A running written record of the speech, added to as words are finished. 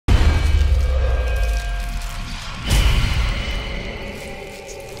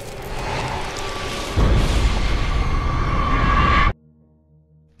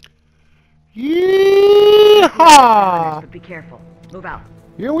Yeehaw! But be careful. Move out.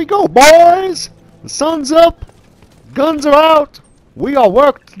 Here we go, boys! The sun's up, guns are out, we got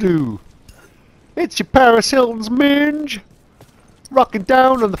work to do. It's your Paris Hilton's Minge, rocking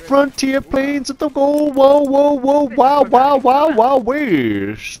down on the frontier plains of the gold, whoa, whoa, whoa, wow, wow, wow, wow,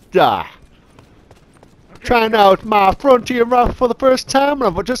 west. Trying out my frontier route for the first time,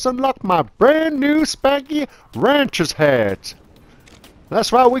 and I've just unlocked my brand new spanky rancher's hat.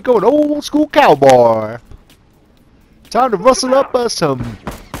 That's right, we going old school cowboy. Time to rustle up some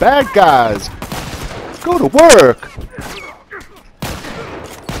bad guys. Let's go to work.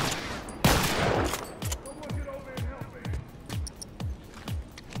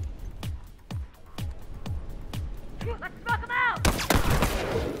 Let's smoke him out!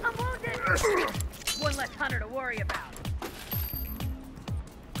 I'm wounded! One less hunter to worry about.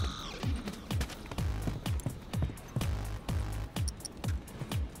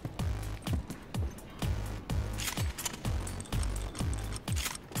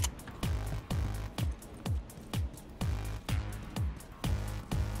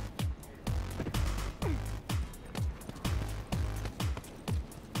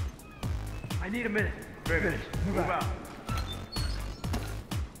 I need a minute. Finish. Move out.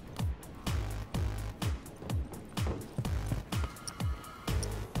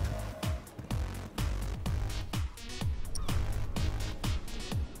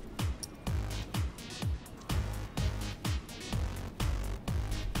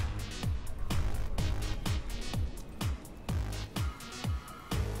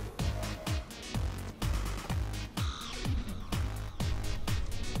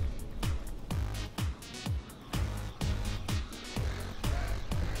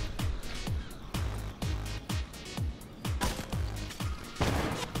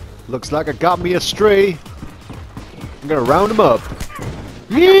 Looks like I got me a stray. I'm gonna round him up.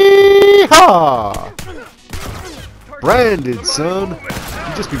 Yeehaw! Branded, son.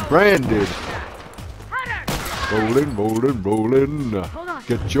 You just be branded. Rolling, rolling, rolling.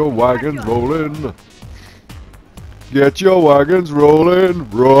 Get your wagons rolling. Get your wagons rolling.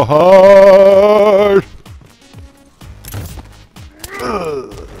 Right.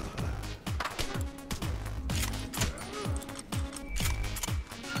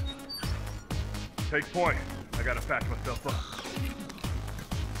 Take point. I gotta patch myself up.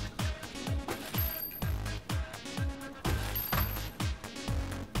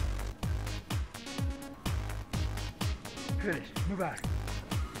 Finished. Move out.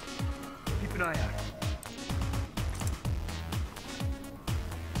 Keep an eye out.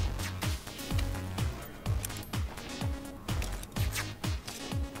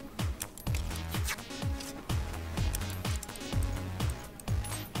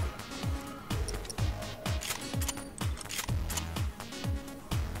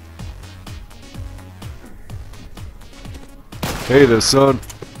 Hey there, son.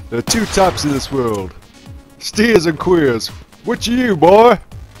 There are two types in this world. Steers and queers. Which are you, boy?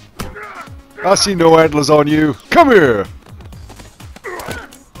 I see no antlers on you. Come here!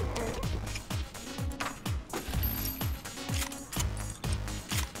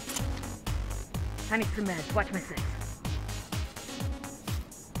 I need some meds. Watch my six.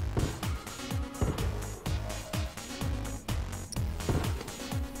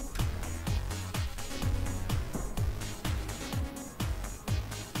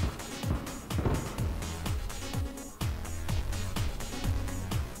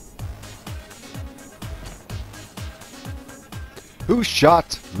 Who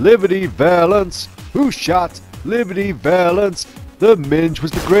shot Liberty Valance? Who shot Liberty Valance? The Minge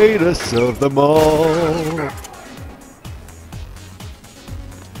was the greatest of them all.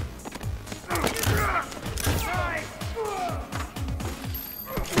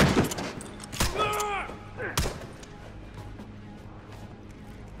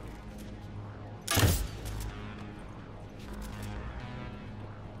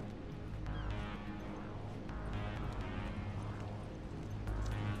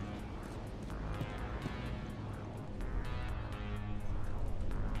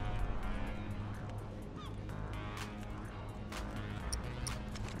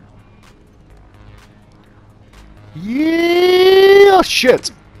 Yeah,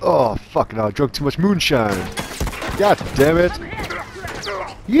 shit! Oh, fuck no, I drank too much moonshine. God damn it.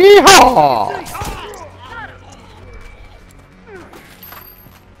 Yeehaw!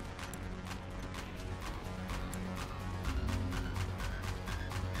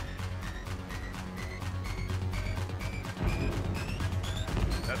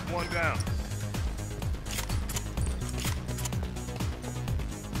 That's one down.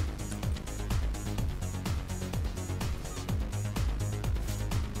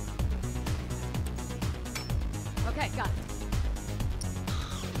 Okay, got it.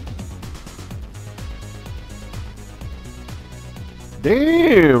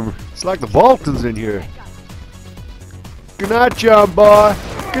 Damn! It's like the Boltons in here. Good night, John boy.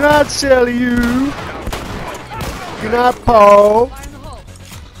 Good night, Sally you. Good night, Paul. Fire in the hole.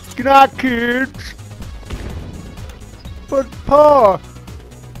 Good night, kids. But Pa,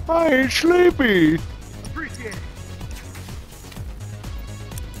 I ain't sleepy. Appreciate it.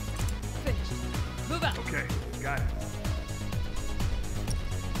 Finished. Move out. Okay, got it.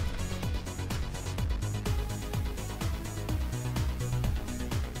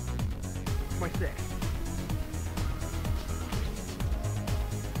 My set.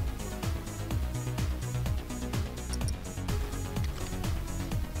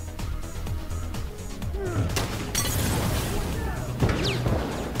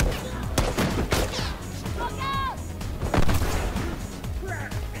 Look out!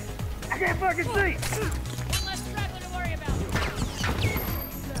 I can't fucking see! One less straggler to worry about.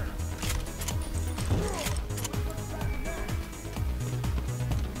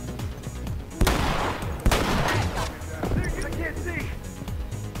 I can't see!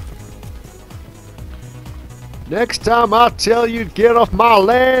 Next time I tell you to get off my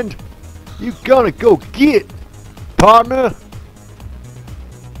land, you gonna go get, partner.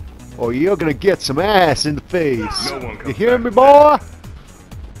 Or you're gonna get some ass in the face. No one comes You hear back me, from boy?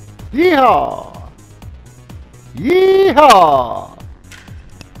 Yeehaw! Yeehaw!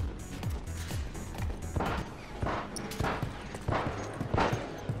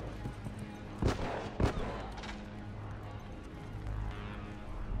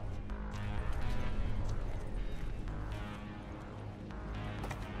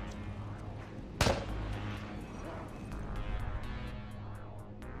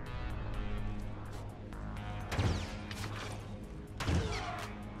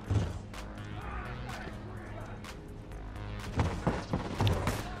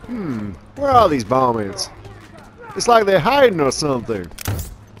 Where are these bombings? It's like they're hiding or something.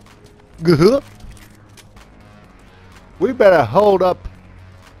 Guh. We better hold up,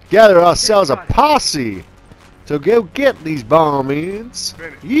 gather ourselves a posse to go get these bombings.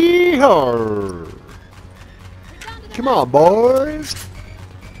 Yeehaw! Come on, boys.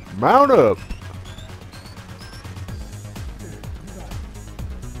 Mount up.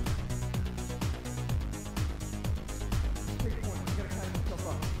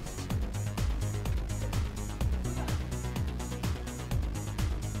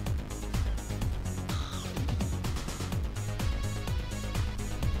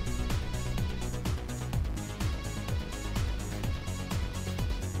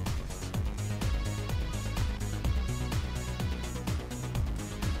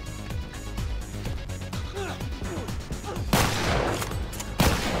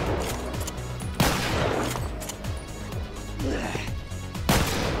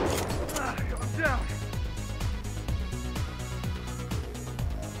 I'm down!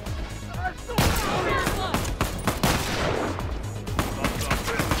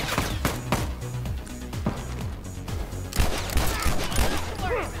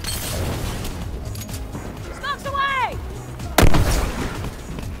 Smokes away!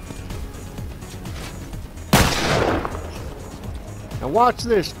 Now watch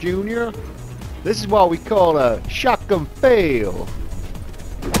this, Junior. This is what we call a shotgun fail.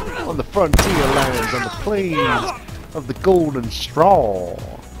 On the frontier lands, on the plains of the golden straw.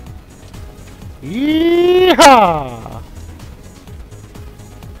 Yeehaw!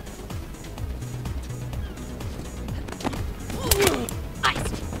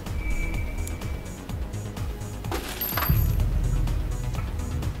 Ice!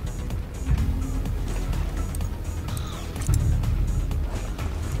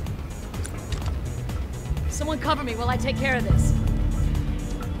 Someone cover me while I take care of this.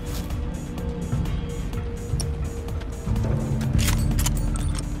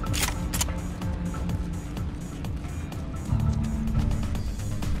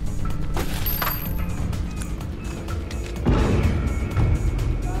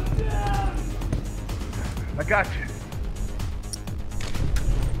 I got you.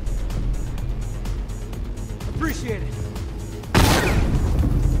 Appreciate it.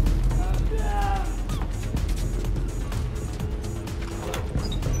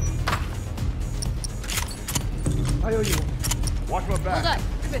 I owe you one. Watch my back. Hold on.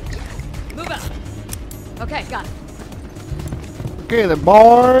 Finished. Move out. Okay, got it. Okay then,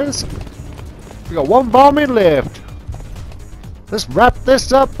 boys. We got one bombing left. Let's wrap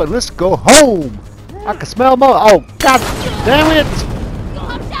this up and let's go home. I can smell more. Oh, god damn it!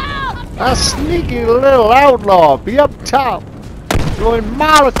 Calm down! A sneaky little outlaw be up top, throwing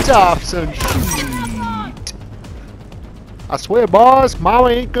Molotovs and shit. I swear, boys, Mama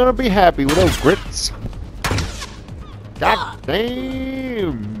ain't gonna be happy with those grits. God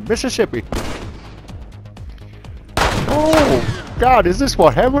damn, Mississippi. Oh, God, is this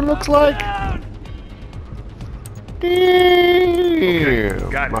what heaven looks like? Damn.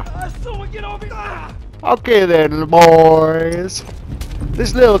 Got it. Someone get over here! Okay then, boys.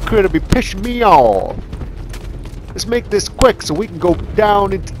 This little critter be pissing me off. Let's make this quick so we can go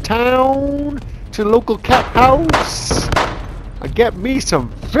down into town to the local cat house and get me some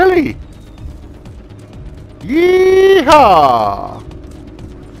Philly. Yeehaw!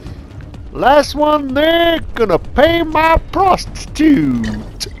 Last one there, gonna pay my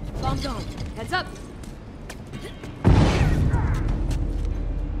prostitute. Bombs on. Heads up.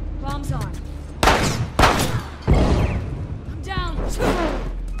 Bombs on. I'm down.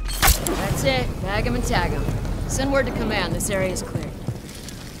 That's it. Bag him and tag him. Send word to command. This area is clear.